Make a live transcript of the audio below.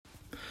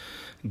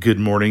Good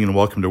morning and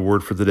welcome to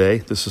Word for the Day.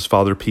 This is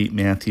Father Pete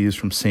Matthews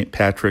from St.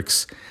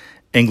 Patrick's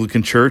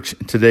Anglican Church.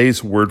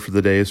 Today's Word for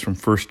the Day is from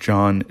 1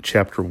 John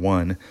chapter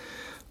 1.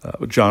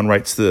 John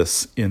writes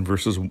this in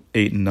verses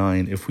 8 and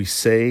 9. If we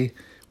say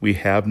we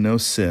have no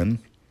sin,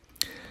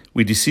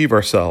 we deceive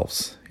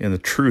ourselves, and the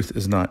truth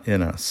is not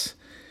in us.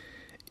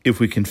 If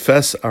we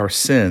confess our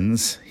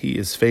sins, he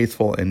is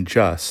faithful and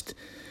just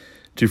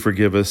to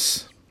forgive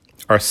us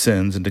our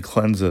sins and to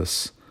cleanse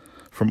us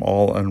from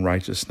all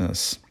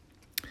unrighteousness.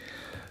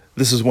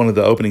 This is one of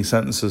the opening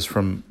sentences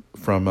from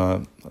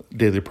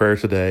daily prayer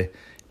today,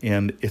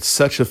 and it's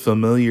such a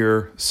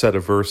familiar set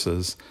of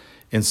verses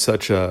and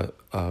such a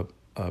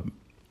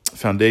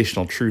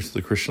foundational truth of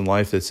the Christian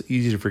life that it's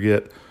easy to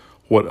forget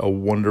what a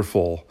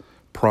wonderful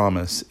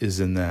promise is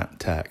in that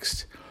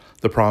text,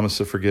 the promise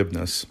of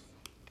forgiveness.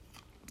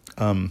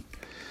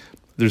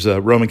 There's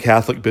a Roman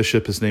Catholic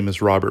bishop, his name is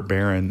Robert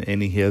Barron,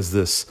 and he has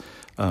this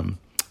kind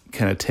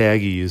of tag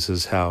he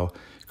uses how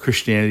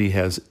Christianity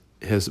has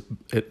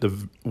at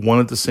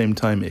the same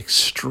time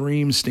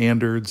extreme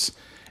standards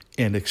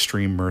and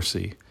extreme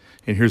mercy.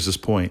 And here's this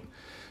point,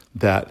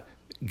 that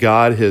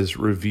God has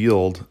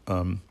revealed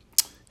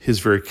his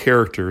very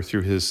character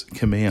through his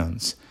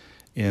commands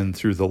and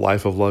through the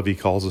life of love he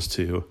calls us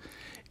to.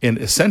 And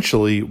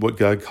essentially what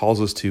God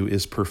calls us to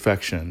is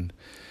perfection.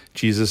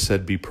 Jesus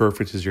said, be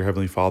perfect as your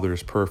heavenly Father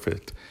is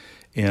perfect.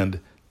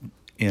 And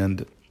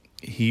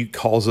he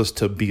calls us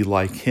to be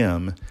like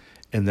him,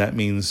 and that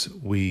means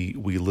we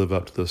live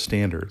up to those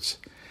standards.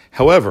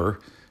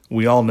 However,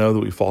 we all know that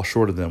we fall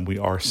short of them. We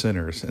are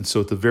sinners. And so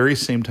at the very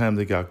same time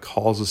that God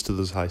calls us to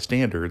those high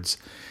standards,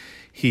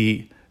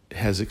 he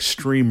has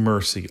extreme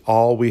mercy.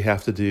 All we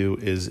have to do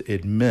is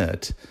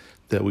admit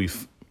that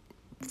we've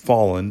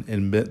fallen,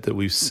 admit that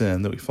we've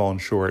sinned, that we've fallen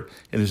short,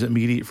 and there's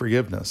immediate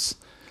forgiveness.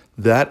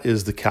 That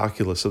is the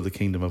calculus of the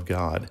kingdom of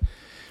God.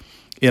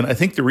 And I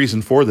think the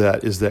reason for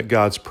that is that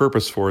God's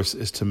purpose for us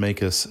is to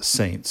make us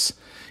saints.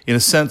 In a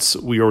sense,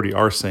 we already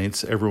are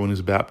saints. Everyone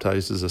who's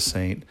baptized is a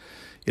saint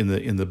in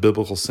the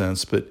biblical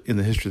sense, but in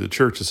the history of the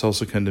church, it's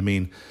also come to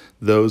mean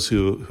those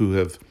who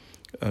have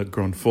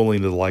grown fully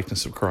into the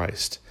likeness of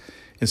Christ.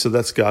 And so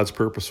that's God's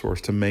purpose for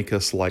us, to make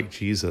us like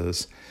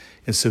Jesus.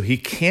 And so he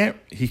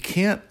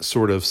can't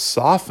sort of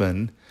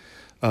soften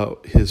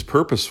his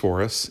purpose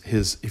for us,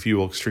 his, if you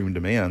will, extreme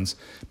demands,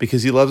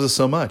 because he loves us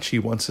so much. He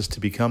wants us to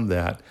become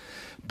that.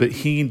 But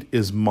he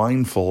is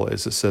mindful,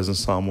 as it says in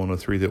Psalm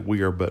 103, that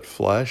we are but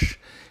flesh,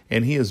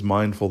 and he is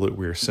mindful that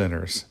we are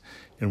sinners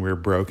and we're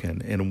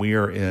broken, and we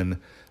are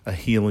in a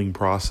healing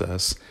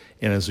process.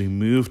 And as we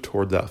move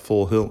toward that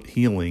full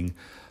healing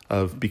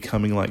of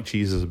becoming like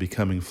Jesus, of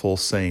becoming full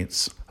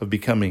saints, of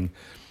becoming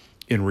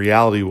in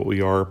reality what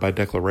we are by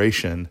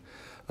declaration,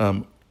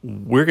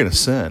 we're going to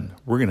sin,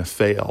 we're going to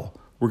fail,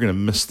 we're going to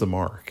miss the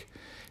mark.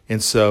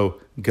 And so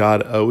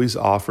God always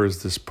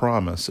offers this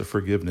promise of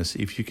forgiveness.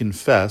 If you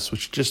confess,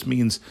 which just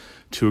means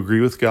to agree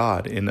with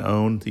God and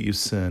own that you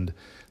sinned,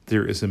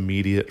 there is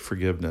immediate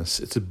forgiveness.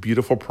 It's a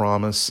beautiful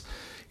promise.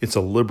 It's a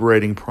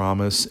liberating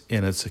promise,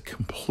 and it's a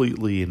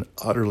completely and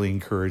utterly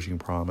encouraging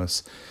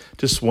promise.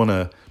 Just want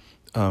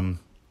to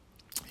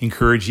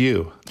encourage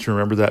you to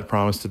remember that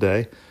promise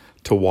today,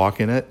 to walk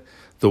in it.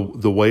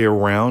 The way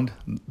around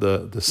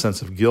the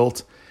sense of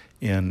guilt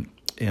and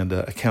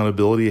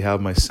accountability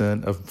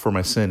for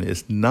my sin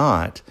is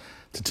not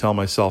to tell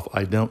myself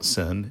I don't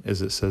sin,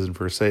 as it says in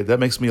verse 8. That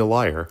makes me a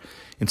liar.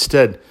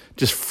 Instead,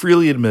 just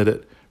freely admit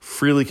it,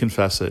 freely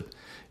confess it,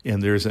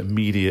 and there's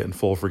immediate and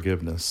full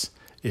forgiveness,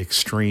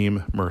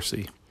 extreme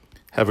mercy.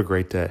 Have a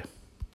great day.